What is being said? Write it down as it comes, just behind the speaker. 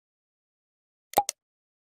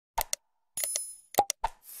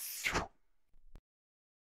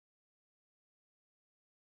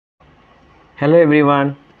Hello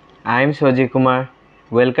everyone, I am Soujit Kumar.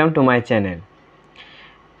 Welcome to my channel.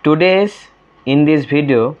 In this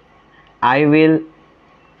video, I will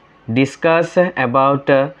discuss about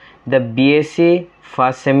the B.Sc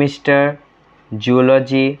first semester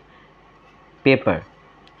Zoology paper.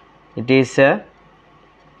 It is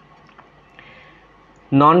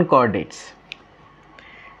non-chordates.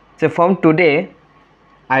 So from today,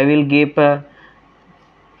 I will give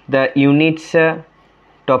the units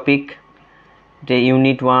topic, the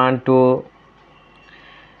unit 1, 2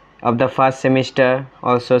 of the first semester,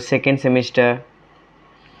 also second semester.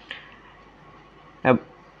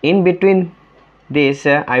 In between this,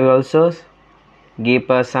 I will also give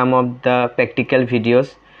some of the practical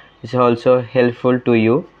videos, which is also helpful to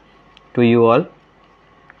you all.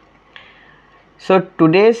 So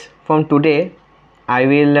from today, I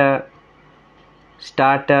will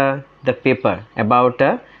start the paper about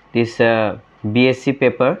this B.Sc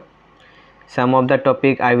paper. Some of the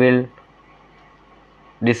topic I will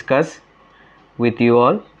discuss with you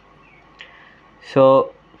all.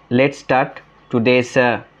 So let's start today's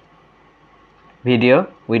video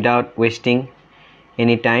without wasting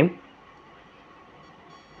any time.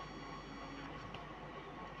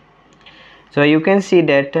 So you can see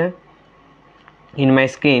that in my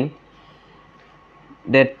screen,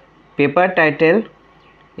 that paper title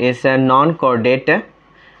is a non-chordate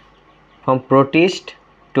from Protista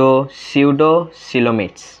to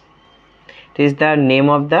pseudo-coelomates. It is the name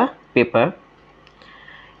of the paper,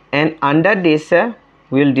 and under this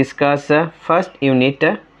we will discuss first unit.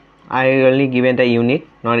 I only given the unit,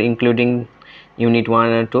 not including unit 1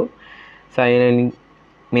 or 2, so I am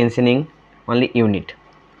mentioning only unit.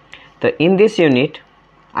 So in this unit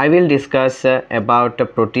I will discuss about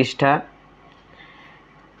Protista,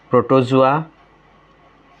 Protozoa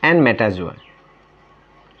and Metazoa.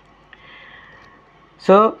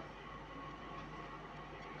 So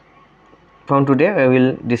from today I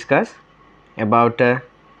will discuss about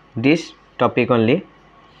this topic only,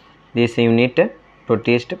 this unit,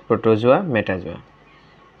 Protista, Protozoa, Metazoa.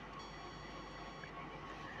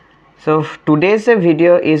 So today's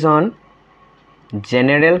video is on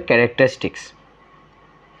general characteristics.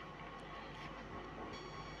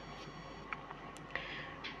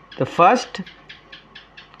 The first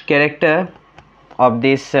character of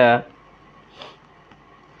this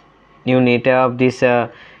unit of this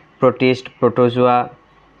Protista, Protozoa,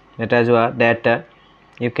 Metazoa, that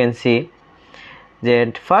you can see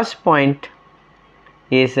that first point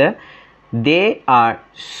is they are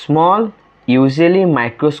small, usually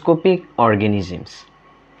microscopic organisms.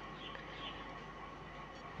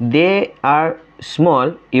 They are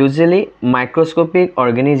small, usually microscopic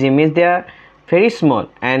organism, means they are very small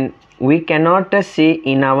and we cannot see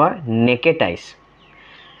in our naked eyes.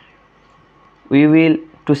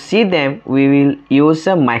 To see them, we will use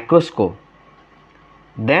a microscope.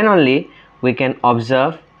 Then only we can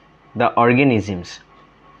observe the organisms.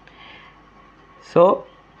 So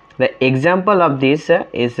the example of this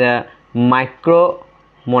is a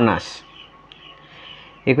micromonas.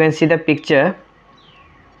 You can see the picture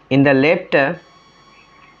in the left.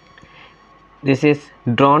 This is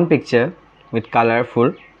drawn picture with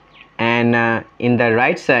colorful, and in the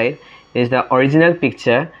right side is the original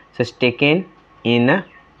picture, just taken in a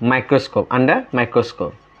microscope, under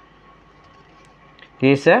microscope.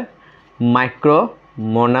 This is a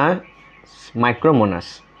micromonas,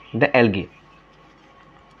 the algae.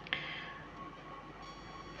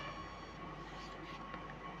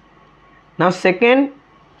 Now second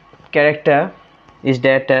character is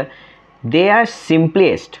that they are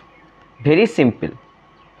simplest, very simple,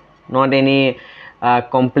 not any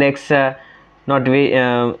complex, not very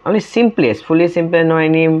only simplest, fully simple, no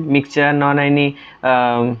any mixture, not any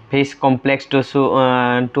very complex to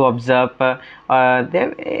observe.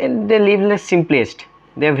 They live the simplest.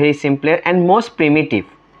 They are very simple and most primitive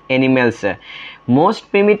animals.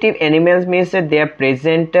 Most primitive animals means that they are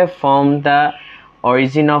present from the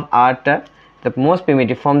origin of earth. The most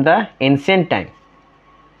primitive from the ancient time.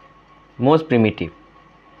 Most primitive,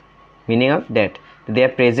 meaning of that they are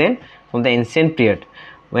present from the ancient period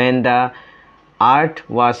when the earth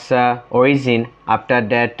was origin. After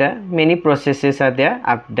that many processes are there,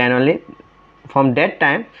 then only from that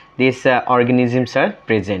time these organisms are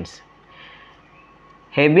present,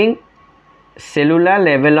 having cellular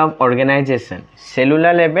level of organization.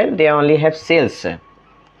 Cellular level, they only have cells,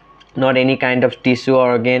 not any kind of tissue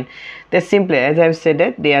or organ. They simply, as I have said,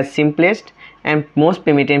 that they are simplest and most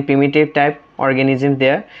primitive type organism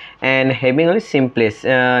there, and having only simplest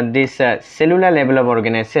this cellular level of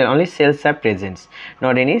organization. Only cells are present,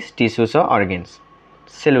 not any tissues or organs.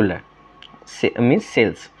 Cellular means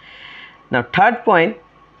cells. Now third point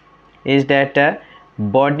is that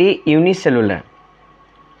body unicellular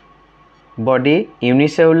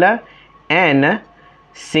and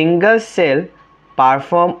single cell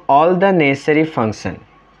perform all the necessary function.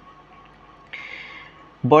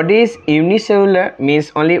 Body is unicellular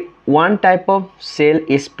means only one type of cell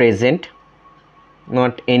is present,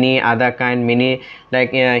 not any other kind. Many,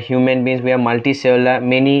 like human beings, we are multicellular.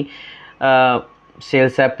 Many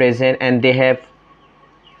cells are present and they have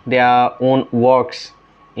their own works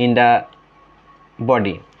in the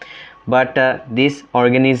body, but these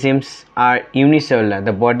organisms are unicellular.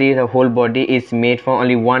 The whole body is made from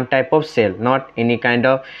only one type of cell, not any kind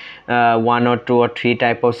of one or two or three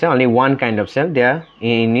type of cell, only one kind of cell. They are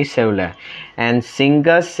unicellular, and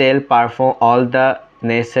single cell perform all the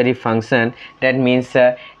necessary function. That means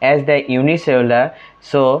as the unicellular,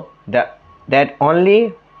 so that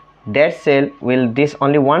only that cell will, this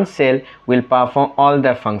only one cell will perform all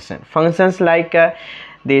the functions like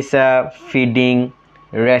this feeding,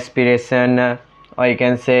 respiration, or you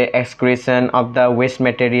can say excretion of the waste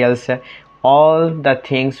materials. All the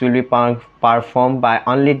things will be performed by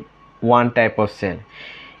only one type of cell.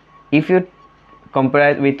 If you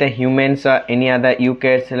compare with the humans or any other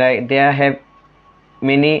eukaryotes, like they have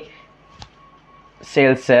many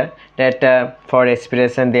cells that for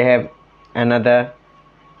respiration they have another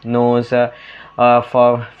nose,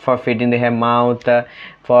 for feeding they have mouth,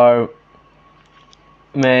 for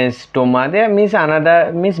stomach there means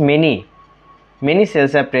another, means many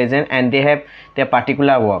cells are present and they have their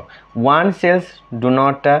particular work. One cells do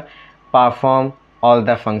not perform all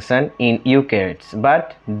the function in eukaryotes,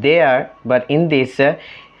 but in this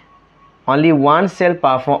only one cell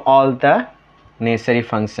perform all the necessary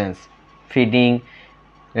functions: feeding,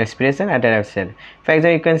 respiration, and other cell. For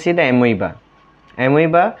example, you can see the amoeba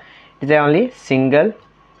is the only single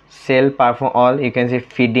cell perform all. You can see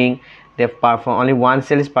feeding, they perform, only one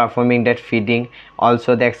cell is performing that feeding,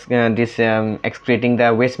 also the excreting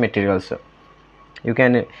the waste material also. You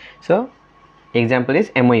can, so example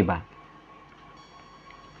is amoeba.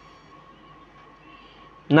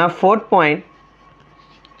 Now fourth point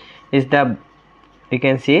is you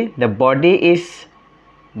can see the body is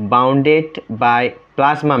bounded by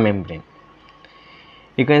plasma membrane.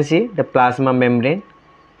 You can see the plasma membrane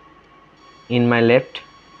in my left,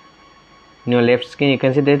 in your left skin. You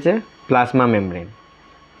can see there is a plasma membrane.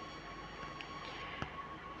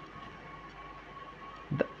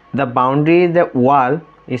 The boundary, the wall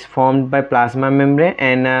is formed by plasma membrane,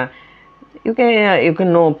 and you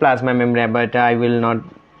can know plasma membrane, but I will not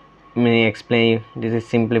explain. This is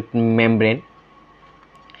simply membrane.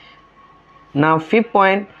 Now fifth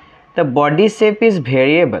point, the body shape is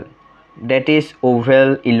variable, that is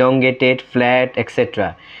oval, elongated, flat,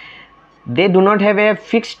 etc. They do not have a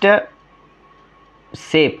fixed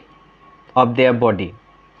shape of their body,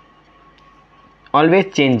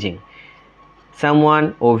 always changing.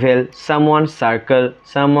 Someone oval, someone circle,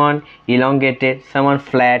 someone elongated, someone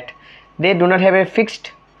flat. They do not have a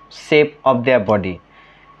fixed shape of their body.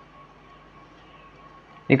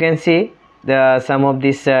 You can see some of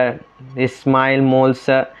this smile moles,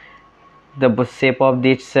 the shape of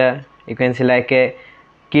this you can see like a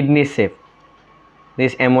kidney shape.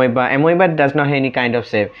 This amoeba does not have any kind of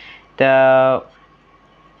shape. The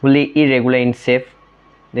fully irregular in shape.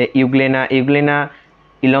 The euglena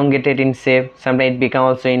elongated in shape. Sometimes it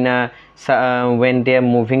becomes also in when they are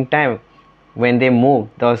moving time. When they move,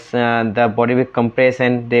 those the body will compress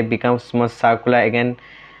and they become more circular again.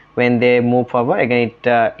 When they move forward, again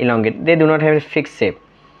it elongate. They do not have a fixed shape,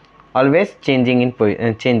 always changing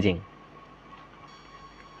in changing.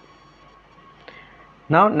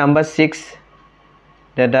 Now number 6,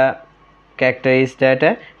 that the character is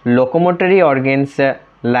that locomotory organs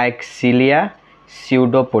like cilia,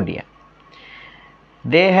 pseudopodia.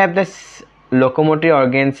 They have the locomotory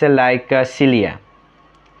organs like cilia,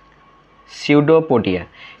 pseudopodia.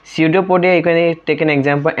 Pseudopodia, you can take an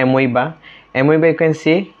example, amoeba. Amoeba, you can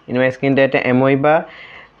see in my skin that amoeba,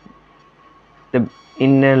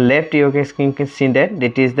 in the left your skin you can see that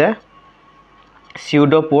it is the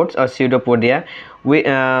pseudopods or pseudopodia. With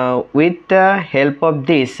the help of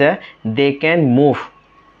this they can move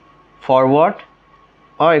forward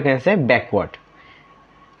or you can say backward.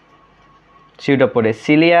 Pseudopodia.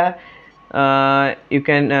 Cilia,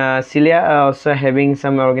 cilia are also having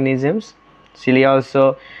some organisms. Cilia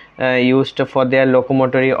also used for their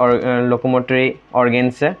locomotory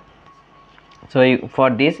organs. So for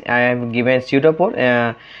this I have given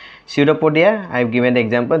pseudopodia. I have given the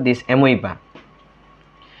example, this amoeba.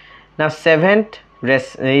 Now 7th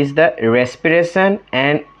is the respiration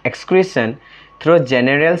and excretion through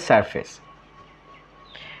general surface.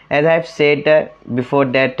 As I have said before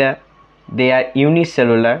that they are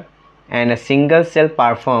unicellular and a single cell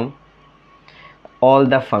perform all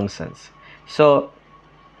the functions. So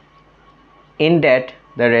in that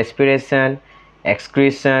the respiration,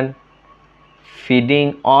 excretion,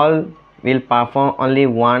 feeding all will perform only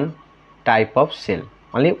one type of cell,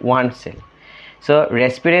 only one cell. So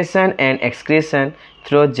respiration and excretion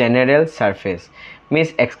through general surface,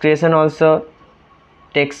 means excretion also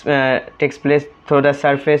takes place through the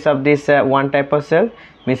surface of this one type of cell,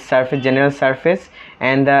 means surface, general surface,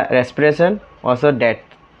 and the respiration also that.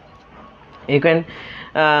 You can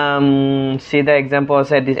see the example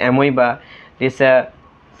also at this amoeba. This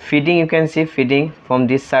feeding, you can see feeding from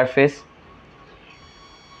this surface,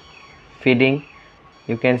 feeding,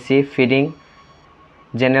 you can see feeding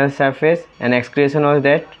general surface, and excretion also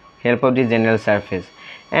that help of this general surface,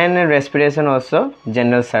 and respiration also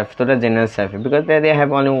general surface, to the general surface, because they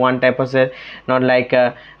have only one type of cell, not like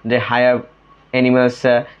the higher animals,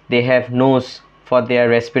 they have nose for their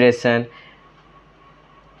respiration,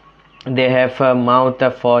 they have a mouth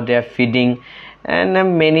for their feeding, and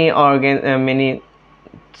many organs, many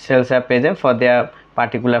cells are present for their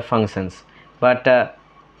particular functions. But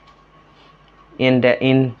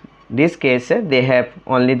in this case they have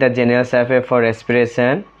only the general surface for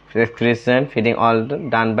respiration, excretion, feeding, all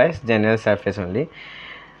done by general surface only.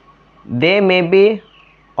 They may be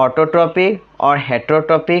autotrophic or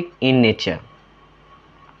heterotrophic in nature.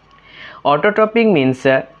 Autotrophic means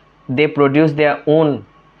they produce their own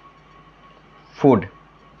food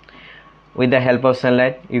with the help of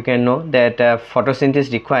sunlight. You can know that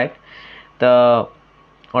photosynthesis required. The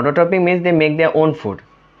autotrophic means they make their own food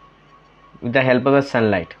with the help of the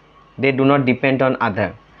sunlight. They do not depend on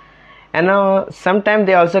other. And sometimes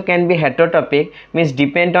they also can be heterotrophic, means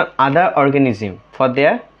depend on other organism for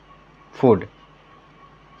their food.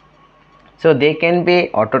 So they can be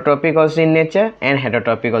autotrophic also in nature and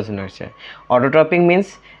heterotrophic also in nature. Autotrophic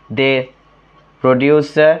means they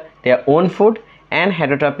produce their own food, and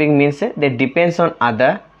heterotrophic means they depends on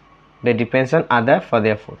other, for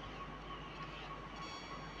their food.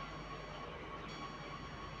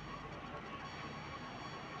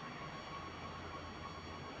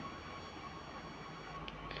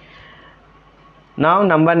 Now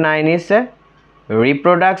number 9 is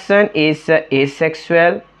reproduction is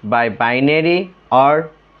asexual by binary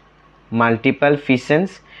or multiple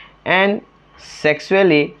fissions, and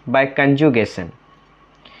sexually by conjugation.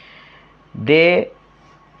 They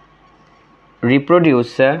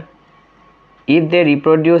reproduce, if they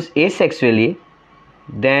reproduce asexually,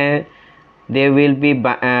 then they will be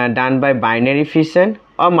done by binary fission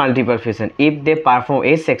or multiple fission. If they perform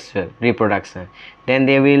asexual reproduction, then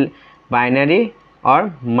they will binary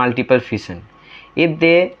or multiple fission. If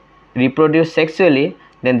they reproduce sexually,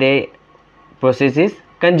 then the process is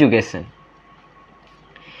conjugation.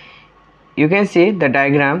 You can see the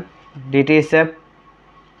diagram. It is a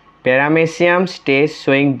paramecium stage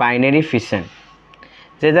showing binary fission.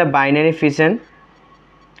 This is a binary fission.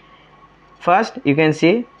 First you can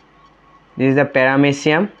see this is the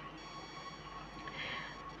paramecium.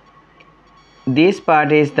 This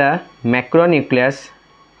part is the macronucleus.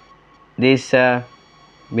 This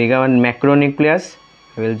bigger one macronucleus,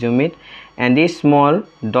 I will zoom it, and this small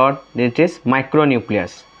dot, this is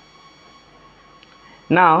micronucleus.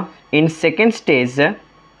 Now in second stage,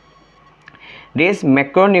 this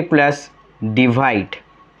macronucleus divide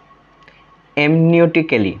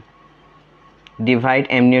amniotically.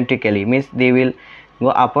 Means they will go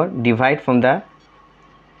upward, divide from the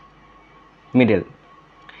middle.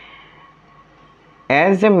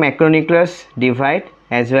 As the macronucleus divide,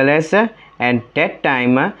 as well as at that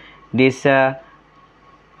time this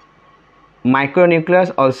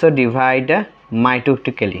micronucleus also divide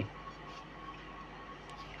mitotically,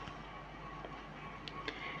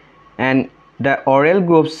 and the oral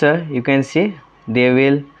groups, you can see they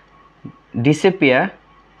will disappear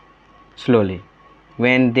slowly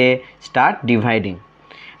when they start dividing,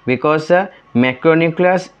 because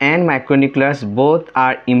macronucleus and micronucleus both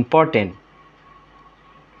are important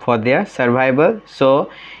for their survival. So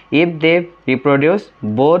if they reproduce,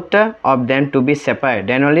 both of them to be separate,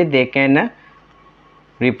 then only they can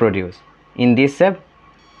reproduce. In this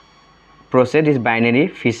process is binary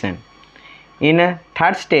fission. In a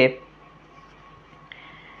third step,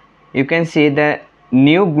 you can see the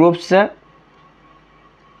new groups,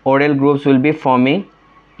 oral groups will be forming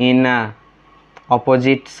in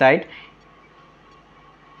opposite side,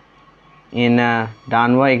 in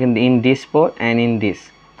downward, in this pole and in this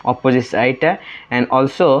opposite side, and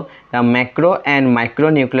also the macro and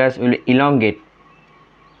micronucleus will elongate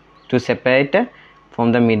to separate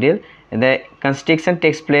from the middle, The constriction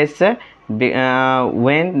takes place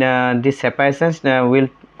when the separations will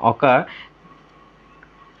occur.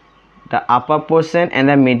 The upper portion and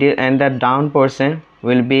the middle and the down portion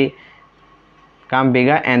will become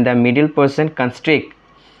bigger, and the middle portion constrict,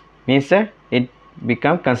 means it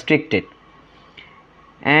become constricted.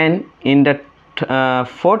 And in the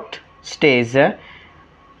fourth stage,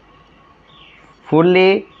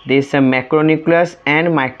 fully this macronucleus and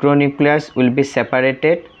micronucleus will be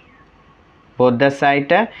separated both the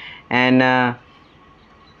side, and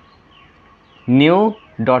new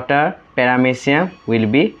daughter paramecium will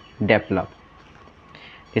be developed.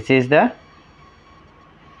 This is the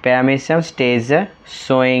paramecium stage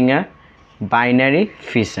showing a binary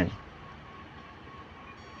fission.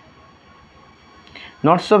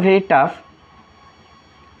 Not so very tough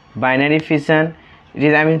binary fission. It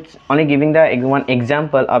is, I mean, only giving the one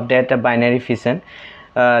example of that binary fission.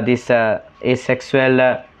 This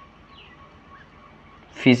asexual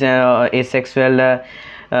fission, asexual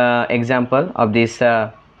example of this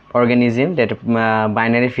organism, that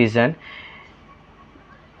binary fission.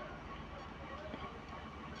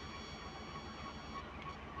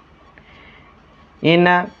 In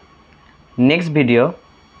next video,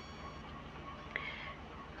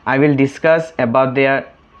 I will discuss about their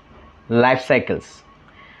life cycles.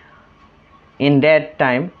 In that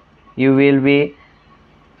time, you will be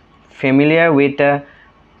familiar with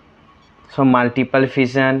some multiple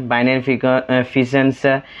fission, binary fissions,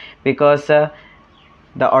 because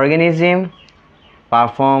the organism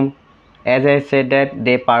perform, as I said, that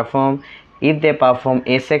they perform, if they perform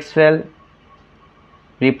asexual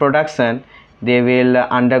reproduction, they will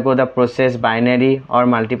undergo the process binary or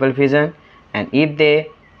multiple fission, and if they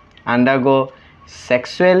undergo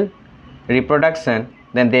sexual reproduction,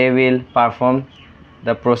 then they will perform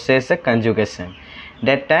the process conjugation.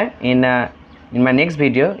 That time, in my next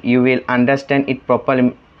video, you will understand it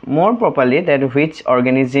properly, more properly, that which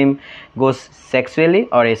organism goes sexually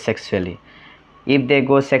or asexually. If they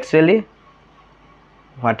go sexually,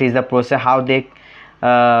 what is the process, how they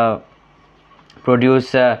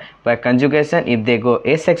produce by conjugation. If they go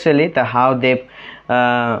asexually, the how they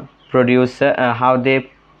produce, how they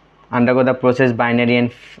undergo the process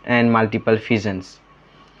binary and multiple fissions.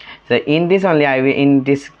 So in this only, in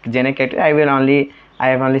this genetic character, I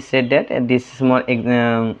have only said that this small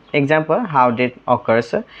example how that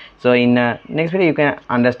occurs. So in next video you can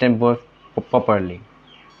understand both properly.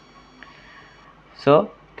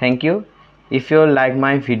 So thank you. If you like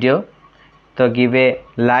my video, so give a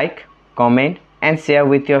like, comment and share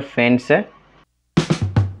with your friends.